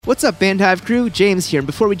What's up, Bandhive crew? James here, and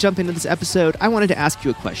before we jump into this episode, I wanted to ask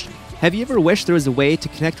you a question. Have you ever wished there was a way to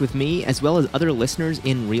connect with me as well as other listeners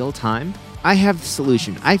in real time? I have the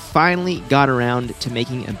solution. I finally got around to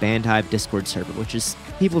making a Bandhive Discord server, which is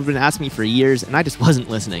people have been asking me for years, and I just wasn't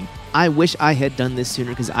listening. I wish I had done this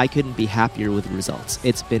sooner because I couldn't be happier with the results.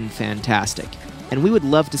 It's been fantastic, and we would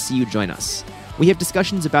love to see you join us. We have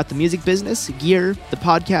discussions about the music business, gear, the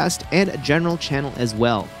podcast, and a general channel as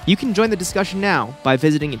well. You can join the discussion now by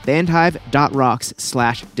visiting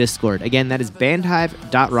bandhive.rocks/discord. Again, that is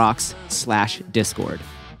bandhive.rocks/discord.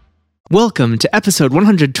 Welcome to episode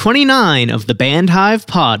 129 of the Bandhive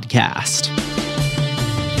Podcast.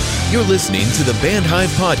 You're listening to the Bandhive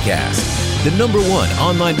Podcast, the #1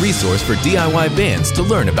 online resource for DIY bands to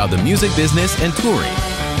learn about the music business and touring.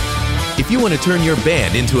 If you want to turn your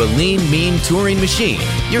band into a lean, mean touring machine,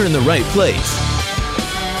 you're in the right place.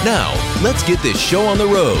 Now, let's get this show on the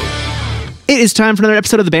road. It is time for another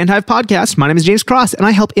episode of the Bandhive Podcast. My name is James Cross, and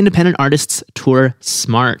I help independent artists tour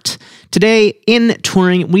smart. Today, in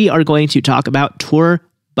touring, we are going to talk about tour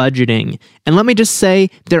budgeting. And let me just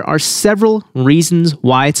say, there are several reasons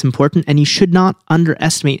why it's important, and you should not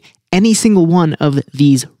underestimate any single one of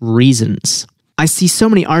these reasons. I see so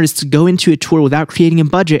many artists go into a tour without creating a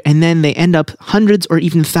budget, and then they end up hundreds or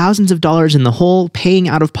even thousands of dollars in the hole, paying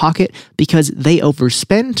out of pocket because they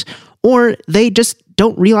overspent, or they just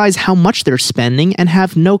don't realize how much they're spending and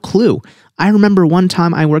have no clue. I remember one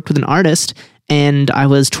time I worked with an artist, and I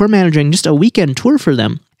was tour managing just a weekend tour for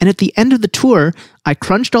them. And at the end of the tour, I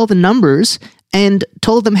crunched all the numbers and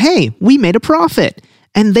told them, hey, we made a profit.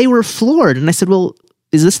 And they were floored. And I said, well,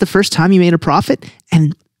 is this the first time you made a profit?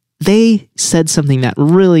 And they said something that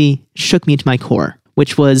really shook me to my core,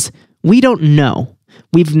 which was, we don't know.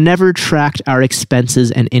 We've never tracked our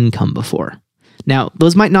expenses and income before. Now,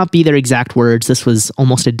 those might not be their exact words. This was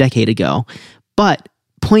almost a decade ago. But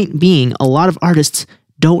point being, a lot of artists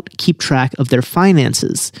don't keep track of their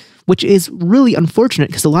finances, which is really unfortunate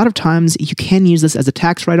because a lot of times you can use this as a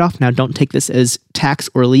tax write-off. Now, don't take this as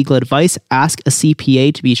tax or legal advice. Ask a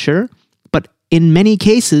CPA to be sure. But in many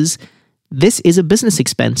cases, this is a business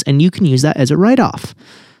expense, and you can use that as a write-off.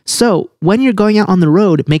 So when you're going out on the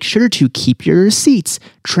road, make sure to keep your receipts,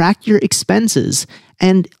 track your expenses,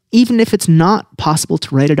 and even if it's not possible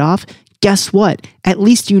to write it off, guess what? At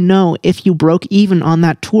least you know if you broke even on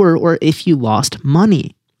that tour or if you lost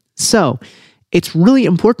money. So it's really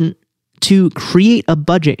important to create a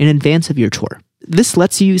budget in advance of your tour. This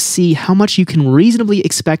lets you see how much you can reasonably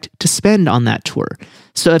expect to spend on that tour.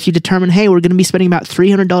 So if you determine, hey, we're going to be spending about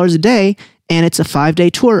 $300 a day and it's a 5-day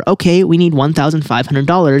tour, okay, we need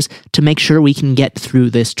 $1,500 to make sure we can get through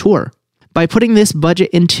this tour. By putting this budget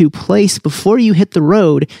into place before you hit the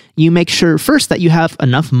road, you make sure first that you have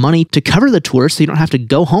enough money to cover the tour so you don't have to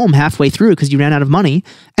go home halfway through because you ran out of money.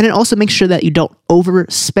 And it also makes sure that you don't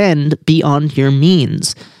overspend beyond your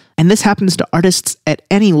means. And this happens to artists at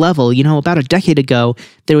any level. You know, about a decade ago,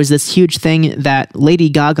 there was this huge thing that Lady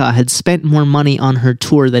Gaga had spent more money on her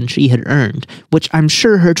tour than she had earned, which I'm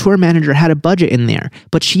sure her tour manager had a budget in there,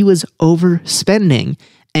 but she was overspending.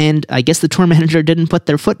 And I guess the tour manager didn't put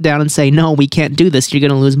their foot down and say, no, we can't do this. You're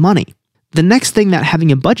going to lose money. The next thing that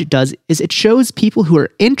having a budget does is it shows people who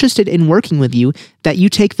are interested in working with you that you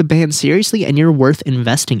take the band seriously and you're worth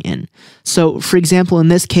investing in. So, for example, in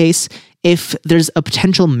this case, if there's a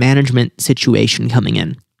potential management situation coming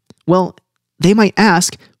in, well, they might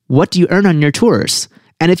ask, what do you earn on your tours?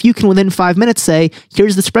 And if you can within 5 minutes say,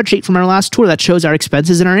 here's the spreadsheet from our last tour that shows our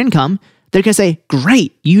expenses and our income, they're going to say,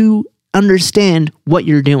 great, you understand what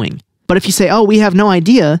you're doing. But if you say, oh, we have no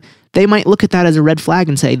idea, they might look at that as a red flag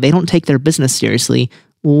and say, they don't take their business seriously.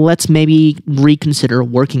 Let's maybe reconsider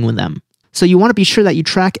working with them. So you want to be sure that you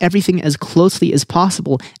track everything as closely as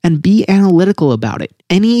possible and be analytical about it.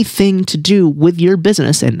 Anything to do with your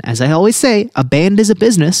business, and as I always say, a band is a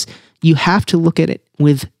business, you have to look at it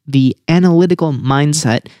with the analytical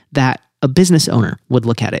mindset that a business owner would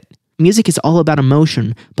look at it. Music is all about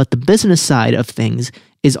emotion, but the business side of things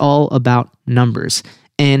is all about numbers.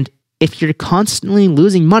 And if you're constantly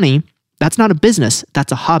losing money, that's not a business,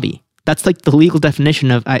 that's a hobby. That's like the legal definition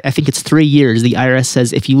of, I think it's 3 years. The IRS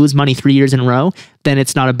says if you lose money 3 years in a row, then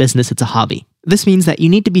it's not a business, it's a hobby. This means that you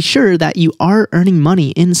need to be sure that you are earning money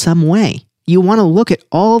in some way. You want to look at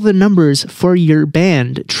all the numbers for your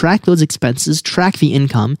band, track those expenses, track the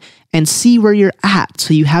income, and see where you're at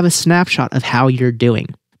so you have a snapshot of how you're doing.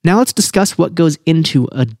 Now let's discuss what goes into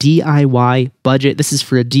a DIY budget. This is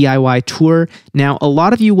for a DIY tour. Now, a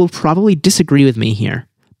lot of you will probably disagree with me here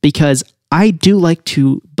because I do like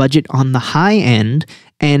to budget on the high end,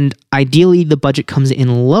 and ideally the budget comes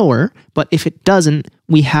in lower, but if it doesn't,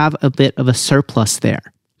 we have a bit of a surplus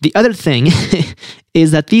there. The other thing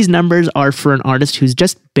is that these numbers are for an artist who's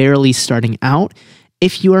just barely starting out.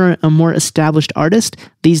 If you are a more established artist,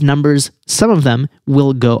 these numbers, some of them,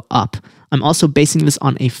 will go up. I'm also basing this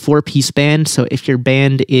on a 4-piece band, so if your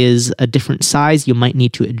band is a different size, you might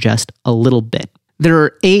need to adjust a little bit. There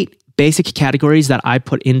are 8 basic categories that I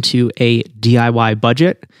put into a DIY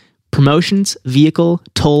budget: promotions, vehicle,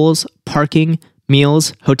 tolls, parking,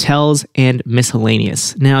 meals, hotels, and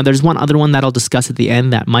miscellaneous. Now, there's one other one that I'll discuss at the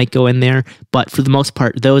end that might go in there, but for the most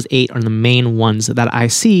part, those 8 are the main ones that I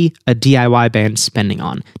see a DIY band spending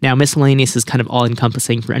on. Now, miscellaneous is kind of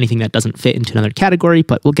all-encompassing for anything that doesn't fit into another category,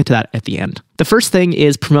 but we'll get to that at the end. The first thing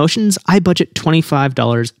is promotions. I budget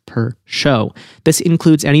 $25 per show. This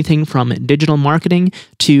includes anything from digital marketing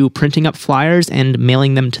to printing up flyers and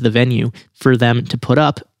mailing them to the venue for them to put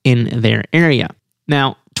up in their area.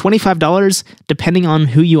 Now, $25, depending on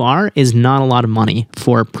who you are, is not a lot of money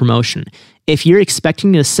for promotion. If you're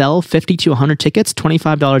expecting to sell 50 to 100 tickets,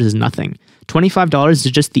 $25 is nothing. $25 is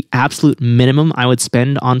just the absolute minimum I would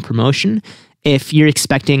spend on promotion if you're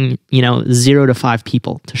expecting, 0 to 5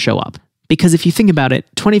 people to show up. Because if you think about it,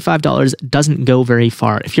 $25 doesn't go very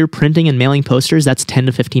far. If you're printing and mailing posters, that's $10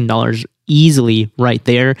 to $15 easily right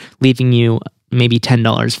there, leaving you maybe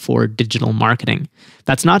 $10 for digital marketing.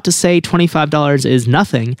 That's not to say $25 is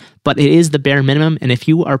nothing, but it is the bare minimum. And if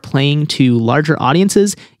you are playing to larger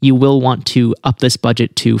audiences, you will want to up this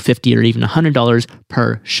budget to $50 or even $100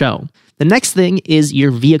 per show. The next thing is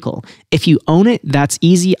your vehicle. If you own it, that's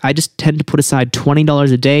easy. I just tend to put aside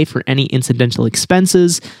 $20 a day for any incidental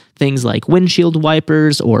expenses, things like windshield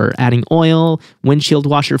wipers or adding oil, windshield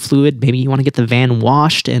washer fluid. Maybe you want to get the van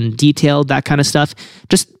washed and detailed, that kind of stuff.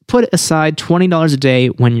 Just put aside $20 a day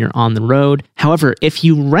when you're on the road. However, if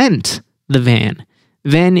you rent the van,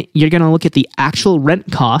 then you're going to look at the actual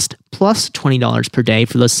rent cost plus $20 per day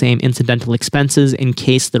for those same incidental expenses in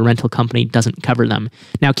case the rental company doesn't cover them.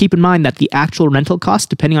 Now, keep in mind that the actual rental cost,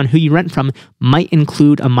 depending on who you rent from, might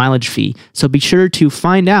include a mileage fee. So be sure to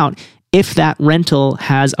find out if that rental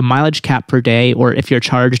has a mileage cap per day or if you're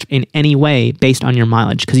charged in any way based on your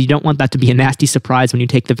mileage, because you don't want that to be a nasty surprise when you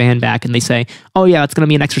take the van back and they say, oh yeah, it's going to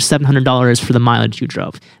be an extra $700 for the mileage you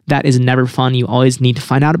drove. That is never fun. You always need to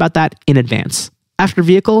find out about that in advance. After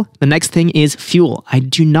vehicle, the next thing is fuel. I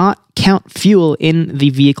do not count fuel in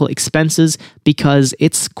the vehicle expenses because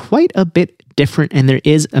it's quite a bit different and there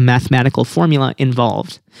is a mathematical formula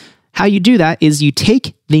involved. How you do that is you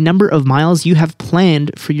take the number of miles you have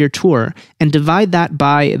planned for your tour and divide that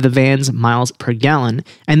by the van's miles per gallon,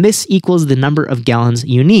 and this equals the number of gallons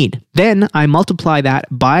you need. Then I multiply that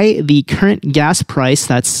by the current gas price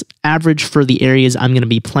that's average for the areas I'm going to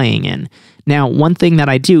be playing in. Now, one thing that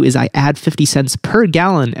I do is I add 50 cents per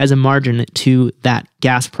gallon as a margin to that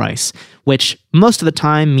gas price, which most of the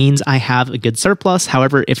time means I have a good surplus.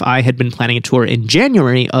 However, if I had been planning a tour in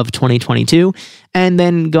January of 2022 and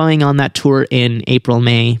then going on that tour in April,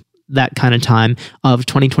 May, that kind of time of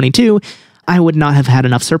 2022, I would not have had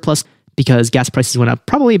enough surplus because gas prices went up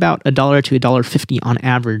probably about $1 to $1.50 on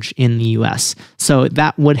average in the US. So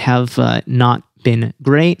that would have not been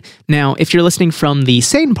great. Now, if you're listening from the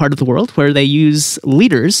sane part of the world where they use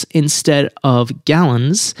liters instead of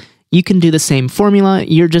gallons, you can do the same formula.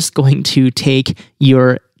 You're just going to take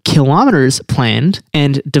your kilometers planned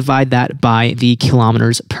and divide that by the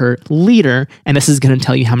kilometers per liter. And this is going to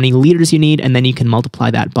tell you how many liters you need. And then you can multiply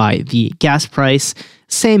that by the gas price.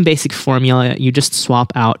 Same basic formula. You just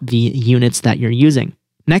swap out the units that you're using.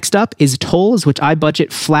 Next up is tolls, which I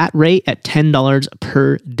budget flat rate at $10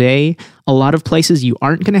 per day. A lot of places you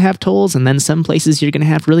aren't going to have tolls, and then some places you're going to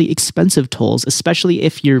have really expensive tolls, especially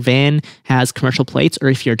if your van has commercial plates or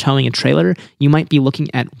if you're towing a trailer. You might be looking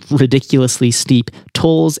at ridiculously steep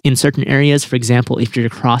tolls in certain areas. For example, if you're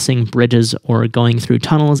crossing bridges or going through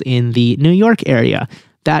tunnels in the New York area,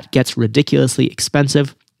 that gets ridiculously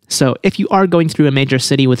expensive. So if you are going through a major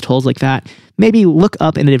city with tolls like that, maybe look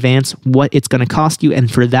up in advance what it's going to cost you,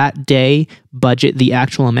 and for that day, budget the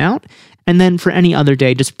actual amount. And then for any other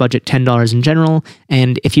day, just budget $10 in general.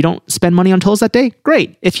 And if you don't spend money on tolls that day,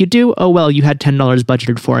 great. If you do, oh well, you had $10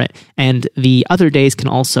 budgeted for it. And the other days can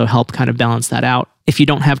also help kind of balance that out. If you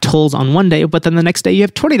don't have tolls on one day, but then the next day you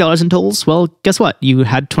have $20 in tolls, well, guess what? You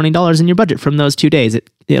had $20 in your budget from those 2 days.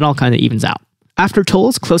 It all kind of evens out. After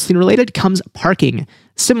tolls, closely related, comes parking.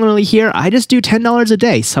 Similarly here, I just do $10 a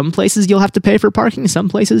day. Some places you'll have to pay for parking, some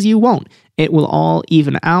places you won't. It will all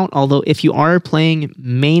even out, although if you are playing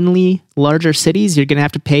mainly larger cities, you're going to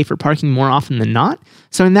have to pay for parking more often than not.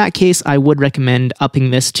 So in that case, I would recommend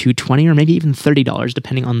upping this to $20 or maybe even $30,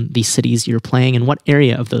 depending on the cities you're playing and what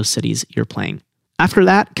area of those cities you're playing. After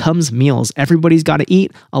that comes meals. Everybody's got to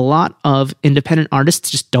eat. A lot of independent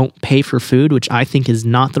artists just don't pay for food, which I think is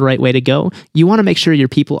not the right way to go. You want to make sure your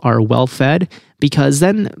people are well fed because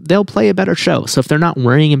then they'll play a better show. So if they're not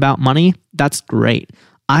worrying about money, that's great.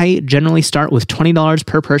 I generally start with $20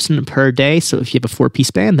 per person per day. So if you have a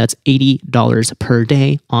 4-piece band, that's $80 per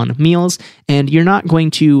day on meals. And you're not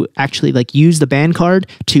going to actually use the band card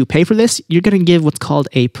to pay for this. You're going to give what's called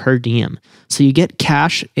a per diem. So you get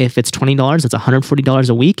cash if it's $20, that's $140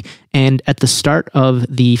 a week. And at the start of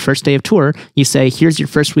the first day of tour, you say, here's your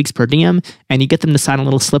first week's per diem. And you get them to sign a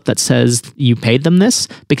little slip that says you paid them this,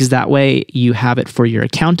 because that way you have it for your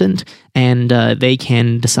accountant and they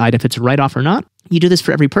can decide if it's a write-off or not. You do this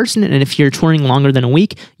for every person, and if you're touring longer than a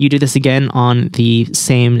week, you do this again on the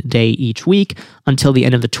same day each week until the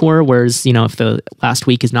end of the tour, whereas, if the last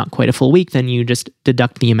week is not quite a full week, then you just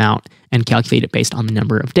deduct the amount and calculate it based on the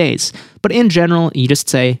number of days. But in general, you just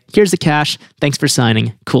say, here's the cash, thanks for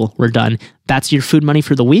signing, cool, we're done. That's your food money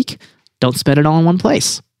for the week. Don't spend it all in one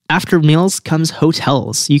place. After meals comes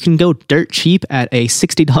hotels. You can go dirt cheap at a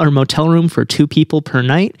 $60 motel room for 2 people per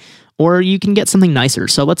night, or you can get something nicer.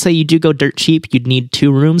 So let's say you do go dirt cheap, you'd need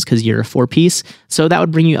 2 rooms because you're a 4-piece. So that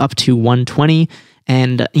would bring you up to $120.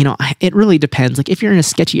 And, it really depends. If you're in a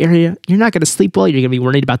sketchy area, you're not going to sleep well. You're going to be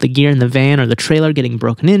worried about the gear in the van or the trailer getting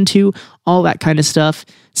broken into, all that kind of stuff.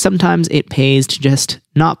 Sometimes it pays to just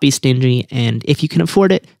not be stingy. And if you can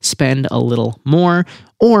afford it, spend a little more.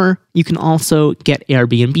 Or you can also get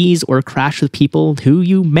Airbnbs or crash with people who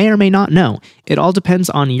you may or may not know. It all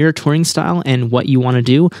depends on your touring style and what you want to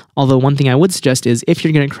do. Although one thing I would suggest is if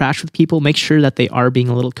you're going to crash with people, make sure that they are being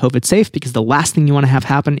a little COVID safe, because the last thing you want to have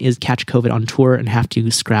happen is catch COVID on tour and have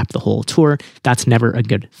to scrap the whole tour. That's never a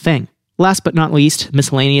good thing. Last but not least,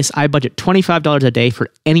 miscellaneous. I budget $25 a day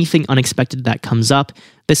for anything unexpected that comes up.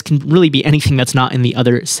 This can really be anything that's not in the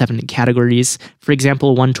other 7 categories. For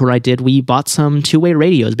example, one tour I did, we bought some 2-way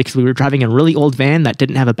radios because we were driving a really old van that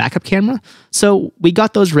didn't have a backup camera. So we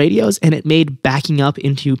got those radios and it made backing up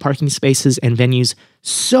into parking spaces and venues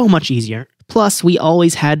so much easier. Plus, we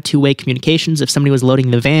always had 2-way communications. If somebody was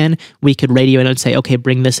loading the van, we could radio in and say, okay,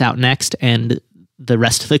 bring this out next, and the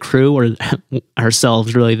rest of the crew, or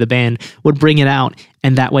ourselves, really, the band, would bring it out.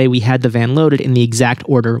 And that way we had the van loaded in the exact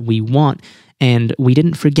order we want. And we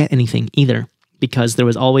didn't forget anything either, because there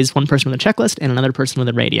was always one person with a checklist and another person with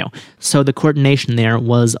a radio. So the coordination there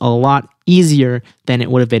was a lot easier than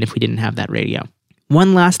it would have been if we didn't have that radio.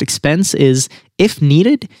 One last expense is, if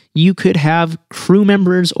needed, you could have crew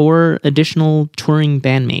members or additional touring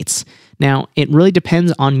bandmates. Now, it really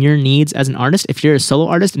depends on your needs as an artist. If you're a solo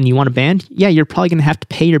artist and you want a band, yeah, you're probably going to have to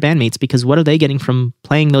pay your bandmates, because what are they getting from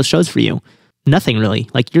playing those shows for you? Nothing really.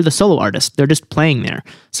 You're the solo artist. They're just playing there.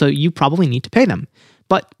 So you probably need to pay them.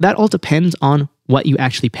 But that all depends on what you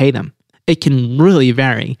actually pay them. It can really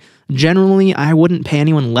vary. Generally, I wouldn't pay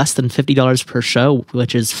anyone less than $50 per show,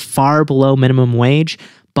 which is far below minimum wage.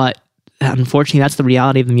 But unfortunately, that's the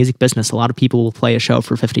reality of the music business. A lot of people will play a show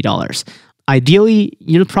for $50. Ideally,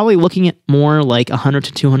 you're probably looking at more like $100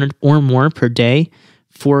 to $200 or more per day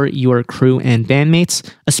for your crew and bandmates,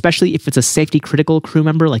 especially if it's a safety critical crew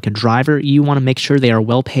member like a driver. You want to make sure they are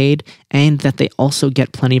well paid and that they also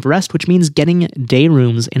get plenty of rest, which means getting day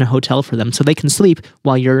rooms in a hotel for them so they can sleep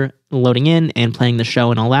while you're loading in and playing the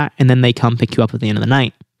show and all that, and then they come pick you up at the end of the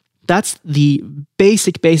night. That's the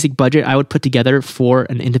basic budget I would put together for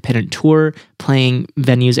an independent tour, playing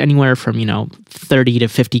venues anywhere from, 30 to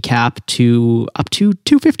 50 cap to up to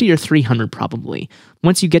 250 or 300 probably.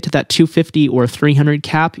 Once you get to that 250 or 300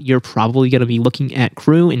 cap, you're probably going to be looking at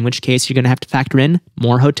crew, in which case you're going to have to factor in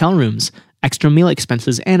more hotel rooms, extra meal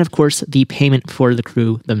expenses, and of course, the payment for the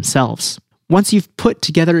crew themselves. Once you've put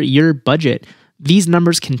together your budget, these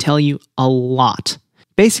numbers can tell you a lot.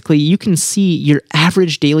 Basically, you can see your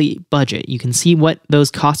average daily budget. You can see what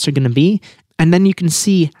those costs are going to be, and then you can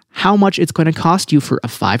see how much it's going to cost you for a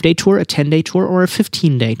 5-day tour, a 10-day tour, or a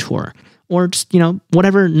 15-day tour, or just,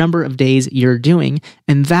 whatever number of days you're doing.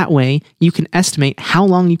 And that way, you can estimate how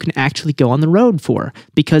long you can actually go on the road for,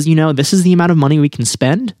 because, this is the amount of money we can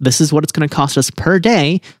spend. This is what it's going to cost us per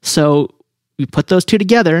day. So we put those two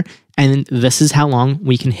together, and this is how long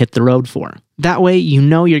we can hit the road for. That way, you're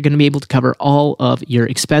going to be able to cover all of your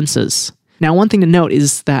expenses. Now, one thing to note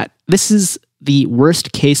is that this is the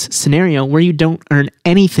worst case scenario where you don't earn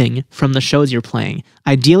anything from the shows you're playing.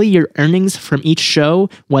 Ideally, your earnings from each show,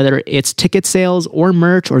 whether it's ticket sales or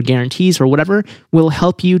merch or guarantees or whatever, will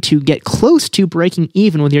help you to get close to breaking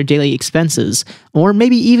even with your daily expenses, or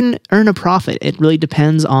maybe even earn a profit. It really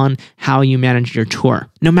depends on how you manage your tour.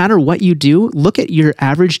 No matter what you do, look at your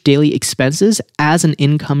average daily expenses as an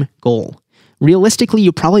income goal. Realistically,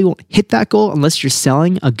 you probably won't hit that goal unless you're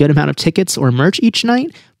selling a good amount of tickets or merch each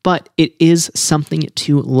night, but it is something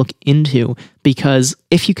to look into because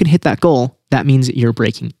if you can hit that goal, that means you're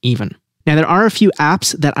breaking even. Now, there are a few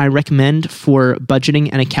apps that I recommend for budgeting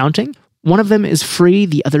and accounting. One of them is free,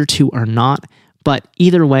 the other two are not. But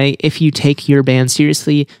either way, if you take your band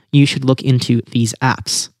seriously, you should look into these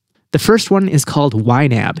apps. The first one is called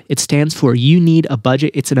YNAB. It stands for You Need a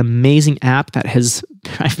Budget. It's an amazing app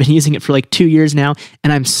I've been using it for like 2 years now,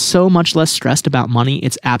 and I'm so much less stressed about money.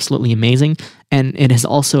 It's absolutely amazing. And it has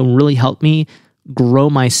also really helped me grow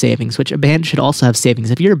my savings, which a band should also have savings.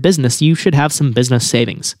 If you're a business, you should have some business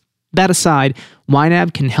savings. That aside,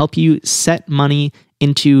 YNAB can help you set money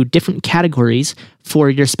into different categories for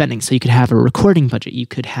your spending. So you could have a recording budget, you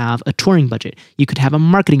could have a touring budget, you could have a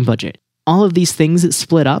marketing budget. All of these things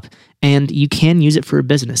split up, and you can use it for a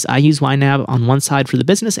business. I use YNAB on one side for the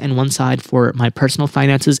business and one side for my personal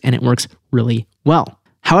finances, and it works really well.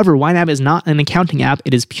 However, YNAB is not an accounting app,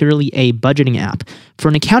 it is purely a budgeting app. For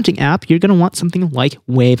an accounting app, you're going to want something like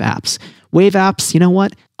Wave Apps. Wave Apps, you know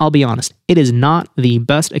what? I'll be honest, it is not the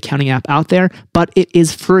best accounting app out there, but it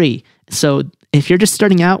is free. So if you're just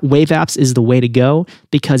starting out, Wave Apps is the way to go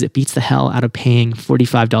because it beats the hell out of paying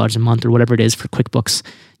 $45 a month or whatever it is for QuickBooks.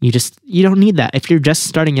 You don't need that. If you're just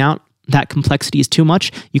starting out, that complexity is too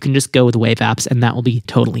much. You can just go with Wave Apps and that will be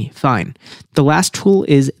totally fine. The last tool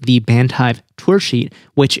is the Bandhive Tour Sheet,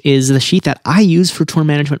 which is the sheet that I use for tour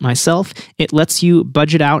management myself. It lets you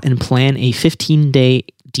budget out and plan a 15-day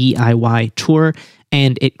DIY tour,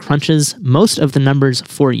 and it crunches most of the numbers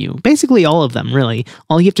for you. Basically all of them, really.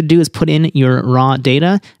 All you have to do is put in your raw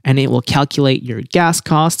data, and it will calculate your gas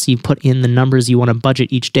costs. You put in the numbers you want to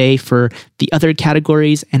budget each day for the other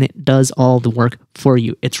categories, and it does all the work for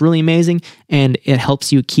you. It's really amazing, and it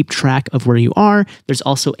helps you keep track of where you are. There's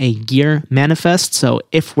also a gear manifest, so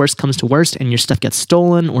if worst comes to worst and your stuff gets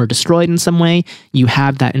stolen or destroyed in some way, you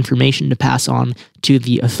have that information to pass on to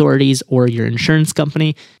the authorities or your insurance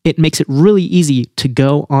company. It makes it really easy to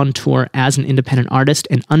go on tour as an independent artist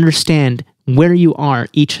and understand where you are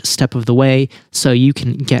each step of the way so you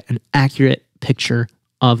can get an accurate picture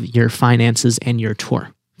of your finances and your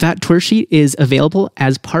tour. That tour sheet is available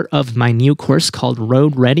as part of my new course called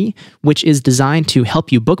Road Ready, which is designed to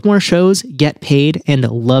help you book more shows, get paid, and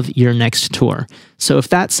love your next tour. So if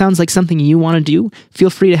that sounds like something you want to do, feel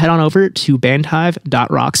free to head on over to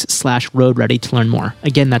bandhive.rocks/roadready to learn more.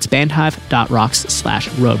 Again, that's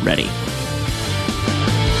bandhive.rocks/roadready.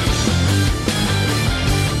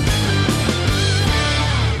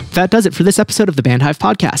 That does it for this episode of the Bandhive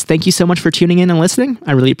Podcast. Thank you so much for tuning in and listening.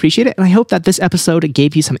 I really appreciate it, and I hope that this episode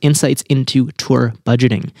gave you some insights into tour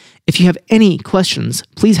budgeting. If you have any questions,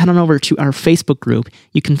 please head on over to our Facebook group.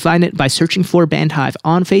 You can find it by searching for Bandhive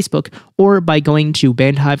on Facebook or by going to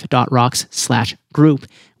bandhive.rocks/group,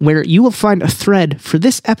 where you will find a thread for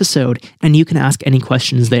this episode, and you can ask any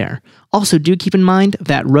questions there. Also, do keep in mind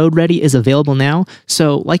that Road Ready is available now,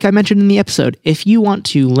 so like I mentioned in the episode, if you want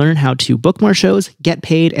to learn how to book more shows, get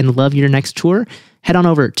paid, and love your next tour, head on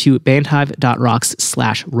over to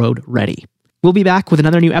bandhive.rocks/roadready. We'll be back with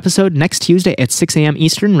another new episode next Tuesday at 6 a.m.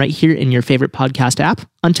 Eastern right here in your favorite podcast app.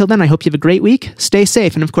 Until then, I hope you have a great week, stay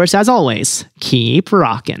safe, and of course, as always, keep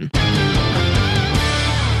rockin'.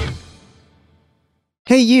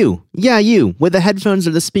 Hey you, yeah you, with the headphones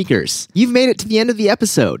or the speakers. You've made it to the end of the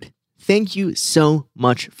episode. Thank you so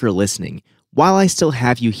much for listening. While I still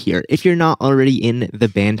have you here, if you're not already in the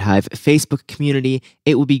Bandhive Facebook community,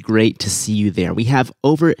 it would be great to see you there. We have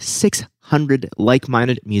over 600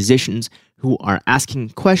 like-minded musicians who are asking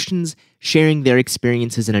questions, sharing their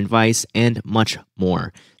experiences and advice, and much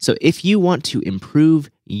more. So if you want to improve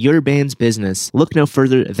your band's business, look no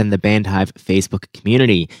further than the Bandhive Facebook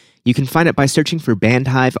community. You can find it by searching for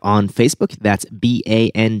Bandhive on Facebook, that's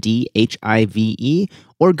BANDHIVE,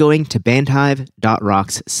 or going to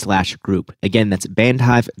bandhive.rocks/group. Again, that's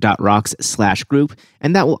bandhive.rocks/group,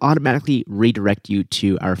 and that will automatically redirect you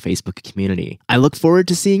to our Facebook community. I look forward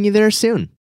to seeing you there soon.